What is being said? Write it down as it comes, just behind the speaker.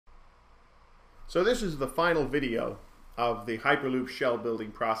So this is the final video of the Hyperloop shell building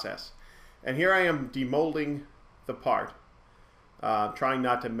process. And here I am demolding the part, trying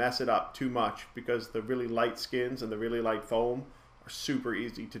not to mess it up too much because the really light skins and the really light foam are super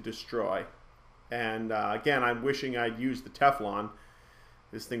easy to destroy. And again, I'm wishing I'd used the Teflon.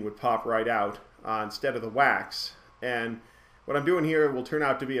 This thing would pop right out instead of the wax. And what I'm doing here will turn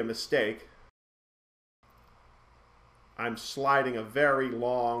out to be a mistake. I'm sliding a very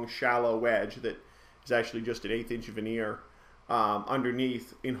long, shallow wedge that is actually just an 1/8 inch veneer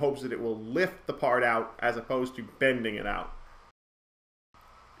underneath in hopes that it will lift the part out as opposed to bending it out.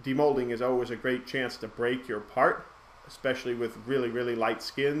 Demolding is always a great chance to break your part, especially with really, really light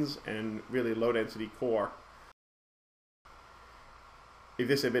skins and really low density core. If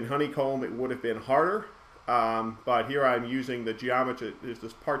this had been honeycomb, it would have been harder, but here I'm using the geometry. There's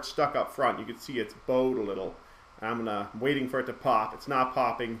this part stuck up front. You can see it's bowed a little. I'm waiting for it to pop. It's not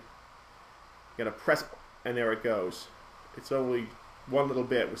popping. Gonna press, and there it goes. It's only one little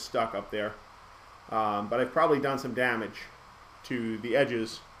bit was stuck up there, but I've probably done some damage to the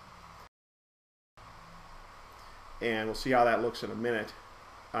edges, and we'll see how that looks in a minute.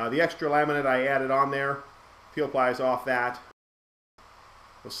 The extra laminate I added on there, peel plies off that.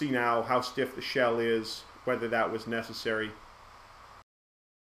 We'll see now how stiff the shell is, whether that was necessary.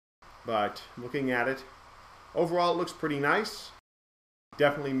 But looking at it, overall it looks pretty nice.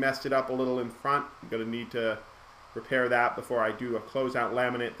 Definitely messed it up a little in front. I'm going to need to repair that before I do a closeout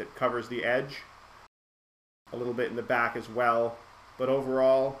laminate that covers the edge. A little bit in the back as well. But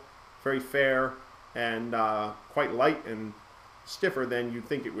overall, very fair and quite light and stiffer than you'd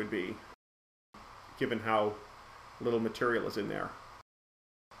think it would be, given how little material is in there.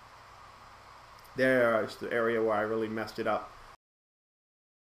 There's the area where I really messed it up.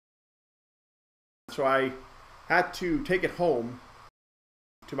 So I had to take it home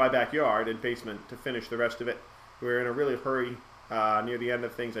to my backyard and basement to finish the rest of it. We're in a really hurry near the end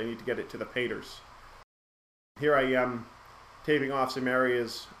of things. I need to get it to the painters. Here I am taping off some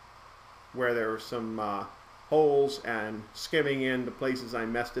areas where there were some holes and skimming in the places I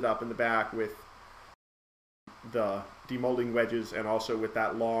messed it up in the back with the demolding wedges and also with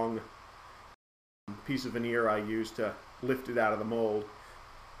that long piece of veneer I used to lift it out of the mold.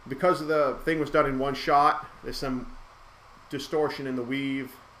 Because the thing was done in one shot, there's some distortion in the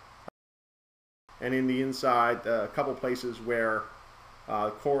weave and in the inside, a couple places where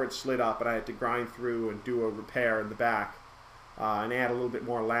core had slid up and I had to grind through and do a repair in the back and add a little bit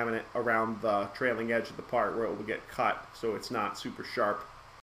more laminate around the trailing edge of the part where it will get cut so it's not super sharp.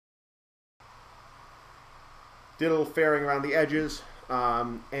 Did a little fairing around the edges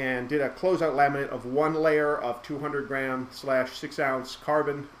and did a closeout laminate of one layer of 200 gram / 6 ounce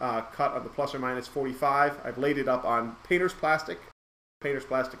carbon cut on the ±45. I've laid it up on painter's plastic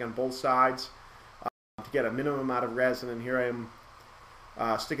on both sides to get a minimum amount of resin, and here I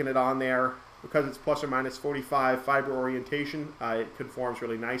am sticking it on there. Because it's ±45 fiber orientation, it conforms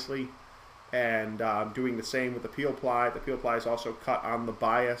really nicely, and doing the same with the peel ply. The peel ply is also cut on the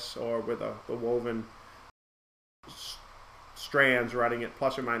bias or with the woven strands running at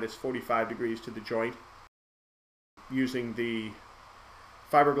 ±45 degrees to the joint, using the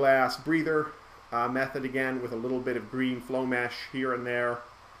fiberglass breather method again with a little bit of green flow mesh here and there,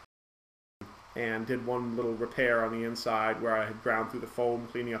 and did one little repair on the inside where I had ground through the foam,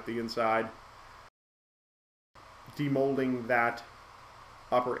 cleaning up the inside, demolding that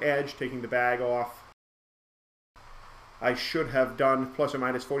upper edge, taking the bag off. I should have done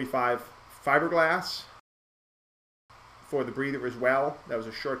 ±45 fiberglass for the breather as well. That was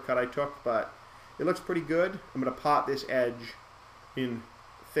a shortcut I took, but it looks pretty good. I'm going to pot this edge in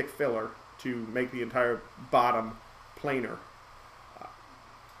thick filler to make the entire bottom planar.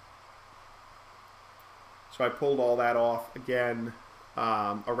 So I pulled all that off again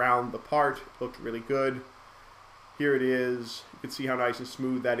around the part. It looked really good. Here it is. You can see how nice and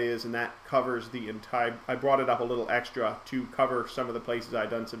smooth that is, and that covers the entire. I brought it up a little extra to cover some of the places I'd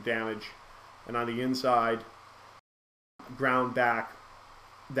done some damage. And on the inside, ground back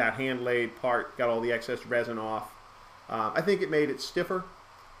that hand laid part, got all the excess resin off. I think it made it stiffer,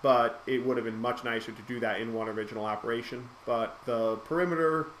 but it would have been much nicer to do that in one original operation. But the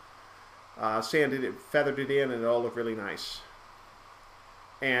perimeter, sanded it, feathered it in, and it all looked really nice.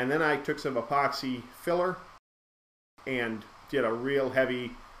 And then I took some epoxy filler and did a real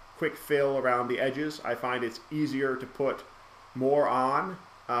heavy quick fill around the edges. I find it's easier to put more on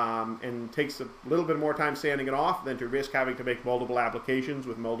and takes a little bit more time sanding it off than to risk having to make multiple applications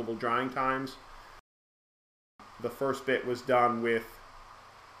with multiple drying times. The first bit was done with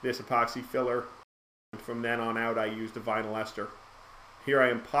this epoxy filler. From then on out I used a Vinyl-ester Here I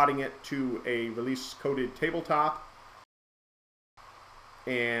am potting it to a release-coated tabletop,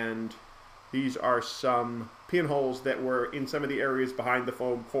 and these are some pinholes that were in some of the areas behind the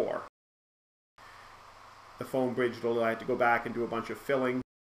foam core. The foam bridge, I had to go back and do a bunch of filling.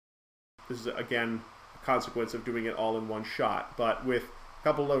 This is, again, a consequence of doing it all in one shot, but with a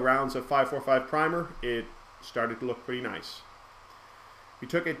couple of rounds of 545 primer, it started to look pretty nice. We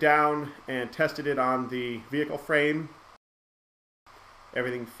took it down and tested it on the vehicle frame.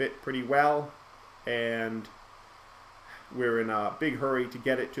 Everything fit pretty well, and we're in a big hurry to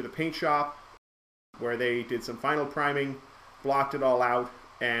get it to the paint shop, where they did some final priming, blocked it all out,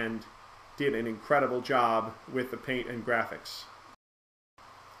 and did an incredible job with the paint and graphics.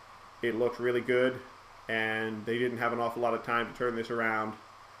 It looked really good, and they didn't have an awful lot of time to turn this around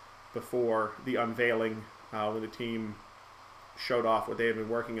before the unveiling when the team showed off what they had been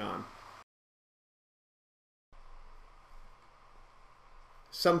working on.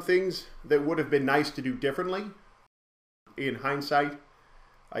 Some things that would have been nice to do differently, in hindsight,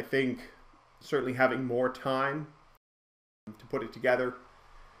 I think certainly having more time to put it together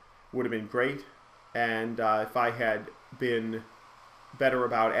would have been great. And if I had been better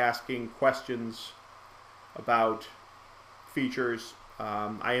about asking questions about features,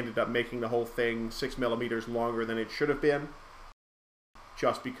 I ended up making the whole thing 6 millimeters longer than it should have been,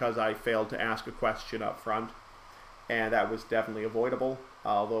 just because I failed to ask a question up front. And that was definitely avoidable,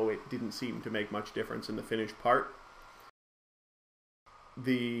 although it didn't seem to make much difference in the finished part.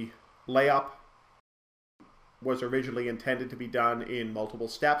 The layup was originally intended to be done in multiple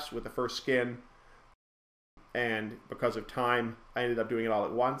steps with the first skin, and because of time, I ended up doing it all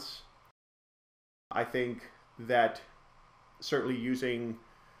at once. I think that certainly using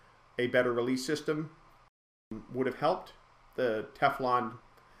a better release system would have helped. The Teflon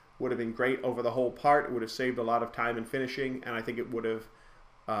would have been great over the whole part. It would have saved a lot of time in finishing, and I think it would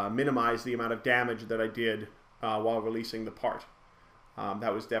have minimized the amount of damage that I did while releasing the part.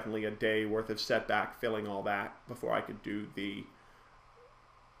 That was definitely a day worth of setback filling all that before I could do the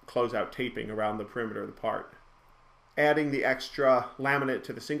closeout taping around the perimeter of the part. Adding the extra laminate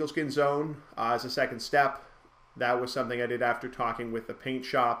to the single skin zone as a second step, that was something I did after talking with the paint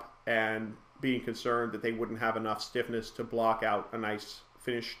shop and being concerned that they wouldn't have enough stiffness to block out a nice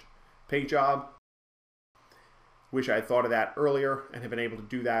finished paint job. Wish I had thought of that earlier and had been able to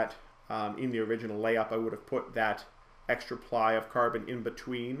do that in the original layup. I would have put that extra ply of carbon in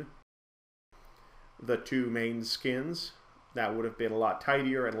between the two main skins. That would have been a lot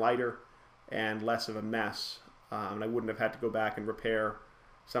tidier and lighter and less of a mess. And I wouldn't have had to go back and repair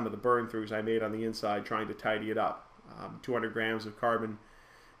some of the burn throughs I made on the inside trying to tidy it up. 200 grams of carbon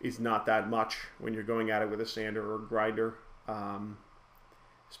is not that much when you're going at it with a sander or a grinder,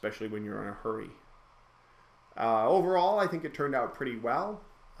 especially when you're in a hurry. Overall, I think it turned out pretty well.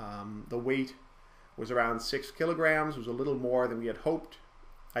 The weight was around 6 kilograms, was a little more than we had hoped.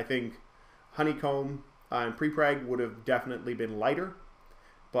 I think honeycomb and prepreg would have definitely been lighter,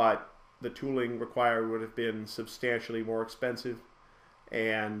 but the tooling required would have been substantially more expensive,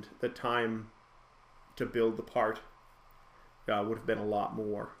 and the time to build the part would have been a lot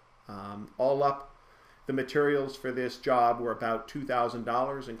more. All up, the materials for this job were about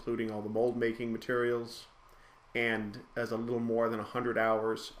 $2,000, including all the mold making materials, and as a little more than 100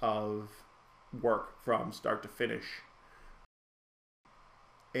 hours of work from start to finish,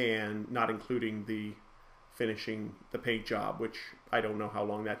 and not including the finishing the paint job, which I don't know how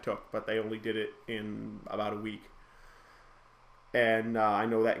long that took, but they only did it in about a week. And I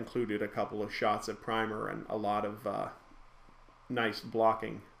know that included a couple of shots of primer and a lot of nice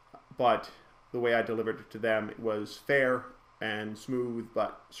blocking, but the way I delivered it to them, it was fair and smooth,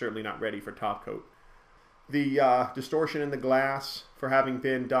 but certainly not ready for top coat. The distortion in the glass, for having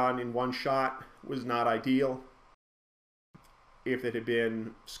been done in one shot, was not ideal. If it had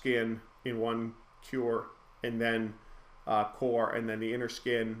been skin in one cure and then core and then the inner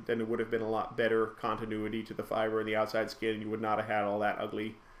skin, then it would have been a lot better continuity to the fiber in the outside skin. You would not have had all that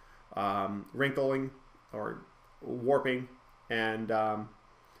ugly wrinkling or warping, and I'm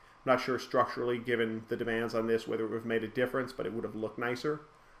not sure structurally, given the demands on this, whether it would have made a difference, but it would have looked nicer.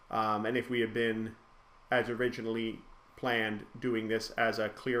 And if we had been, as originally planned, doing this as a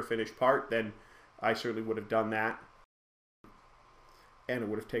clear finished part, then I certainly would have done that, and it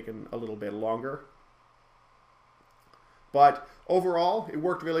would have taken a little bit longer. But overall, it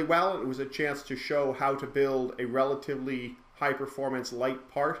worked really well. It was a chance to show how to build a relatively high-performance light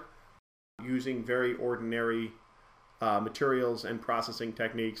part using very ordinary materials and processing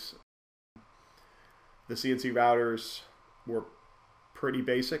techniques. The CNC routers were pretty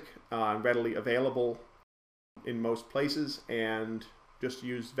basic, readily available in most places, and just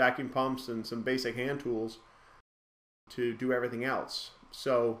use vacuum pumps and some basic hand tools to do everything else.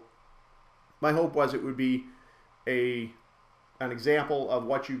 So my hope was it would be an example of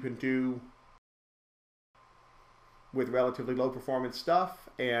what you can do with relatively low performance stuff,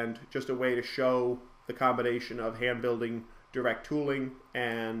 and just a way to show the combination of hand building direct tooling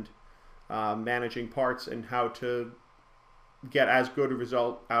and managing parts, and how to get as good a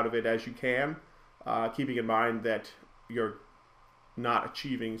result out of it as you can, keeping in mind that you're not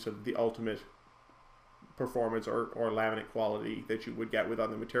achieving sort of the ultimate performance or laminate quality that you would get with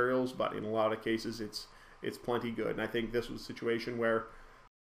other materials, but in a lot of cases it's plenty good. And I think this was a situation where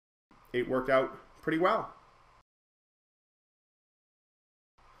it worked out pretty well.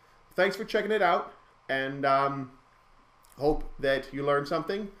 Thanks for checking it out, and hope that you learned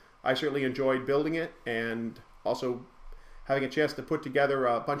something. I certainly enjoyed building it, and also having a chance to put together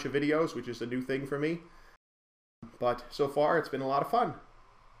a bunch of videos, which is a new thing for me. But so far, it's been a lot of fun.